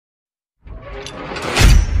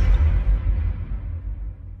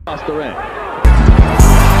Across the ring.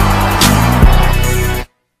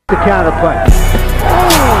 The counter punch.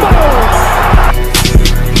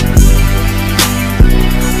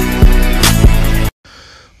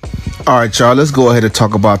 All right, y'all, let's go ahead and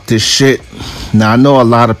talk about this shit. Now, I know a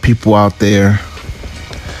lot of people out there,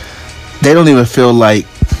 they don't even feel like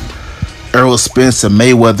Errol Spence and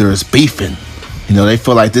Mayweather is beefing. You know, they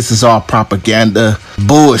feel like this is all propaganda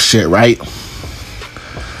bullshit, right?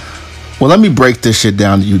 Well, let me break this shit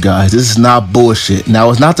down to you guys. This is not bullshit.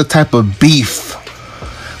 Now, it's not the type of beef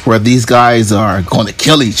where these guys are going to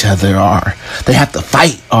kill each other, or they have to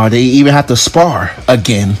fight, or they even have to spar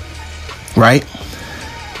again, right?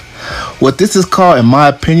 What this is called, in my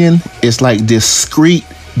opinion, is like discreet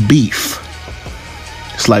beef.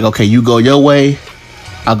 It's like, okay, you go your way,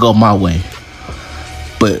 I go my way.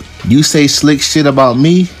 But you say slick shit about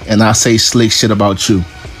me, and I say slick shit about you.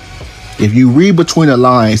 If you read between the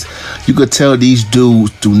lines, you could tell these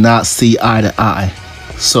dudes do not see eye to eye.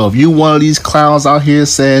 So if you one of these clowns out here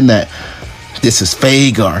saying that this is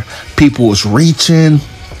fake or people is reaching,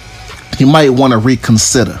 you might want to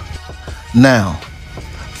reconsider. Now,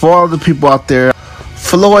 for all the people out there,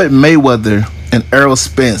 Floyd Mayweather and Errol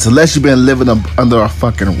Spence, unless you've been living under a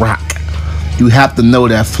fucking rock, you have to know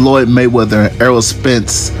that Floyd Mayweather and Errol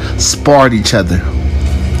Spence sparred each other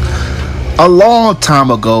a long time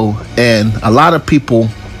ago, and a lot of people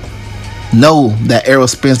know that Errol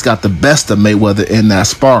Spence got the best of Mayweather in that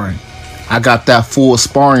sparring. I got that full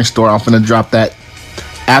sparring story. I'm finna drop that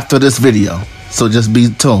after this video, so just be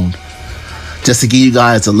tuned. Just to give you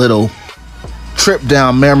guys a little trip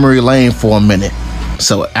down memory lane for a minute.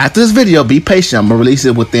 So after this video, be patient. I'm gonna release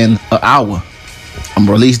it within an hour. I'm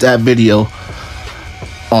gonna release that video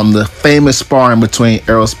on the famous sparring between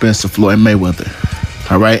Errol Spence and Floyd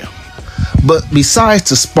Mayweather. All right. But besides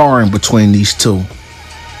the sparring between these two,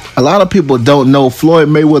 a lot of people don't know Floyd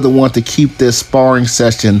Mayweather wanted to keep this sparring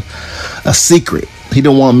session a secret. He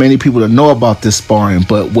didn't want many people to know about this sparring.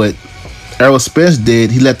 But what Errol Spence did,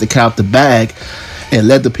 he let the cat out the bag and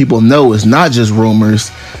let the people know it's not just rumors.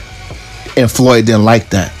 And Floyd didn't like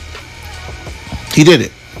that. He did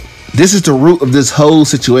it. This is the root of this whole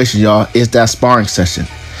situation, y'all, is that sparring session.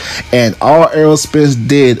 And all Errol Spence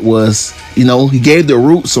did was, you know, he gave the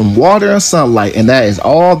root some water and sunlight, and that is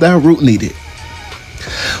all that root needed.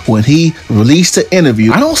 When he released the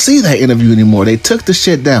interview, I don't see that interview anymore. They took the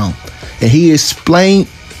shit down, and he explained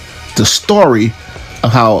the story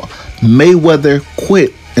of how Mayweather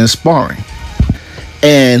quit in sparring.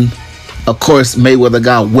 And of course, Mayweather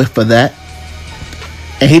got whiff of that,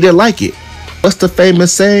 and he didn't like it. What's the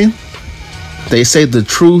famous saying? They say the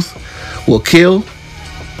truth will kill.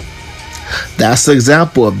 That's the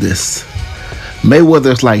example of this.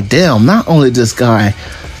 Mayweather's like, damn, not only this guy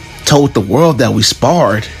told the world that we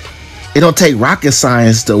sparred, it don't take rocket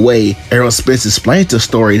science the way Errol Spence explained the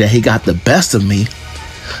story that he got the best of me,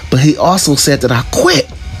 but he also said that I quit.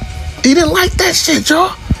 He didn't like that shit,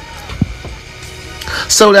 y'all.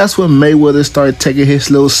 So that's when Mayweather started taking his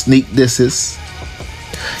little sneak disses,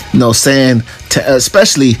 you know, saying,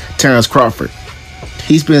 especially Terrence Crawford.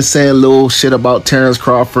 He's been saying little shit about Terrence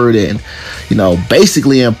Crawford and, you know,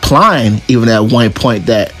 basically implying even at one point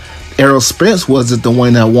that Errol Spence wasn't the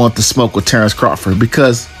one that wanted to smoke with Terrence Crawford,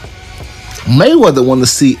 because Mayweather wanted to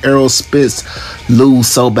see Errol Spence lose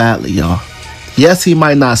so badly, y'all. Yes, he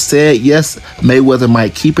might not say it. Yes, Mayweather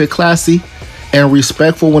might keep it classy and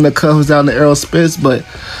respectful when it comes down to Errol Spence, but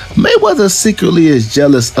Mayweather secretly is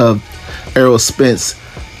jealous of Errol Spence,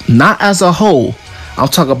 not as a whole. I'm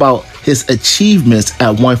talking about his achievements at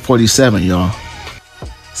 147, y'all.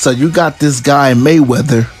 So you got this guy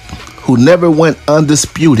Mayweather who never went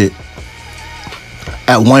undisputed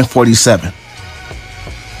at 147.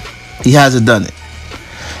 He hasn't done it.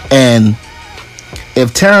 And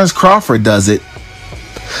if Terrence Crawford does it,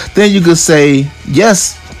 then you could say,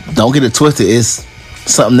 yes, don't get it twisted, it's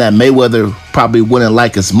something that Mayweather probably wouldn't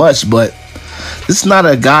like as much, but this is not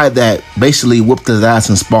a guy that basically whooped his ass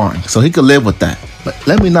in sparring, so he could live with that. But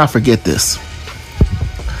let me not forget this.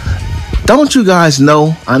 Don't you guys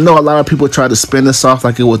know, I know a lot of people try to spin this off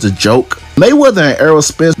like it was a joke. Mayweather and Errol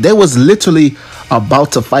Spence, they was literally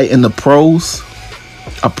about to fight in the pros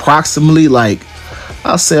approximately, like,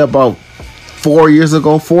 I'll say about 4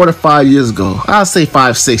 to 5 years ago. I'll say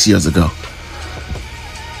 5-6 years ago.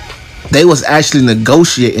 They was actually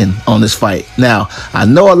negotiating on this fight. Now, I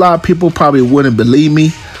know a lot of people probably wouldn't believe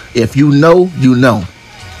me. If you know, you know.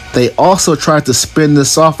 They also tried to spin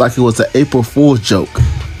this off like it was an April Fool's joke.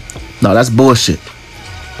 No, that's bullshit.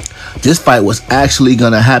 This fight was actually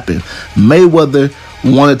going to happen. Mayweather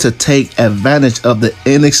wanted to take advantage of the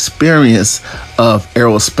inexperience of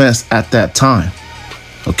Errol Spence at that time.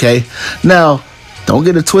 Okay? Now, don't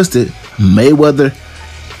get it twisted. Mayweather,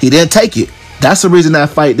 he didn't take it. That's the reason that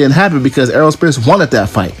fight didn't happen, because Errol Spence wanted that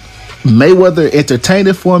fight. Mayweather entertained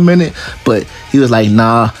it for a minute, but he was like,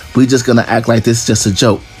 nah, we just gonna act like this is just a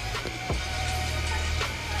joke.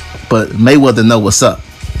 But Mayweather know what's up,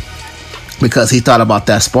 because he thought about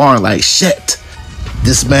that sparring like, shit,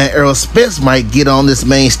 this man Errol Spence might get on this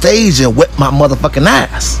main stage and whip my motherfucking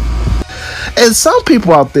ass. And some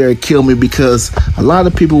people out there kill me, because a lot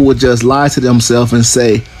of people would just lie to themselves and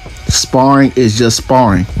say sparring is just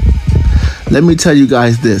sparring. Let me tell you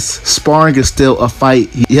guys this. Sparring is still a fight.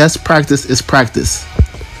 Yes, practice is practice.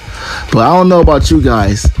 But I don't know about you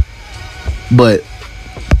guys, but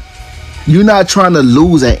you're not trying to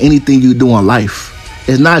lose at anything you do in life.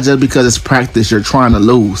 It's not just because it's practice you're trying to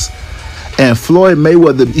lose. And Floyd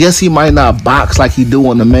Mayweather, yes, he might not box like he do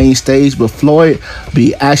on the main stage, but Floyd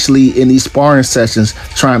be actually in these sparring sessions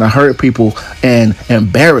trying to hurt people and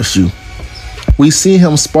embarrass you. We see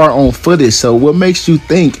him spar on footage, so what makes you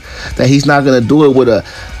think that he's not going to do it with a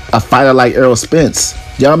fighter like Errol Spence?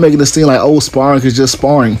 Y'all making it seem like, oh, sparring is just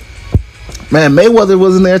sparring. Man, Mayweather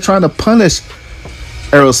wasn't there trying to punish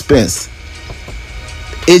Errol Spence.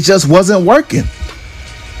 It just wasn't working.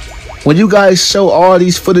 When you guys show all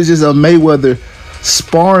these footages of Mayweather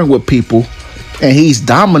sparring with people and he's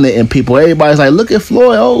dominating people, everybody's like, look at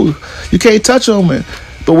Floyd, oh, you can't touch him.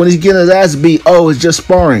 But when he's getting his ass beat, oh, it's just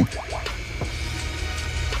sparring.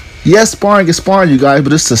 Yes, sparring is sparring, you guys,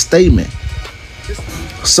 but it's a statement.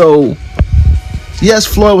 So, yes,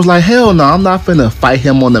 Floyd was like, hell no, I'm not finna fight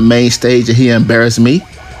him on the main stage and he embarrassed me.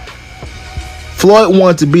 Floyd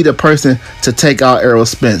wanted to be the person to take out Errol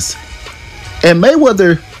Spence. And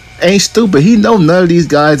Mayweather ain't stupid. He know none of these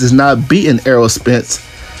guys is not beating Errol Spence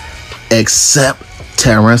except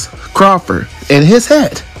Terrence Crawford in his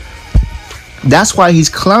head. That's why he's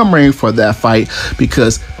clamoring for that fight,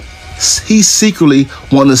 because he secretly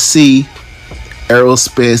want to see Errol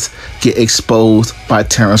Spence get exposed by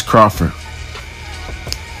Terrence Crawford.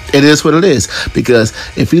 It is what it is, because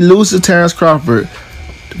if he loses to Terrence Crawford,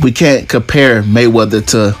 we can't compare Mayweather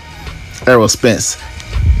to Errol Spence.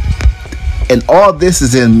 And all this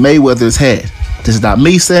is in Mayweather's head. This is not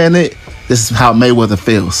me saying it. This is how Mayweather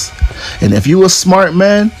feels. And if you a smart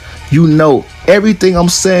man, you know everything I'm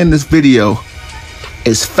saying in this video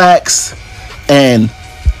is facts, and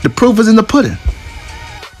the proof is in the pudding.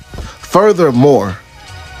 Furthermore,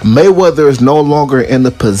 Mayweather is no longer in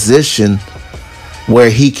the position where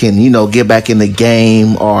he can, get back in the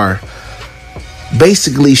game or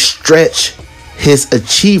basically stretch his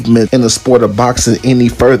achievement in the sport of boxing any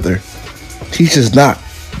further. He's just not.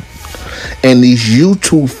 And these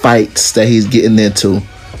YouTube fights that he's getting into,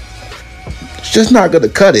 it's just not going to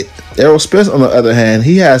cut it. Errol Spence, on the other hand,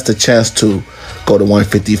 he has the chance to go to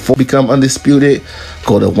 154, become undisputed,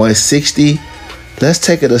 go to 160. Let's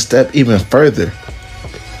take it a step even further.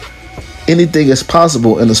 Anything is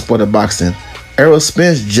possible in the sport of boxing. Errol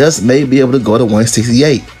Spence just may be able to go to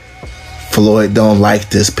 168. Floyd don't like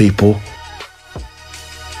this, people.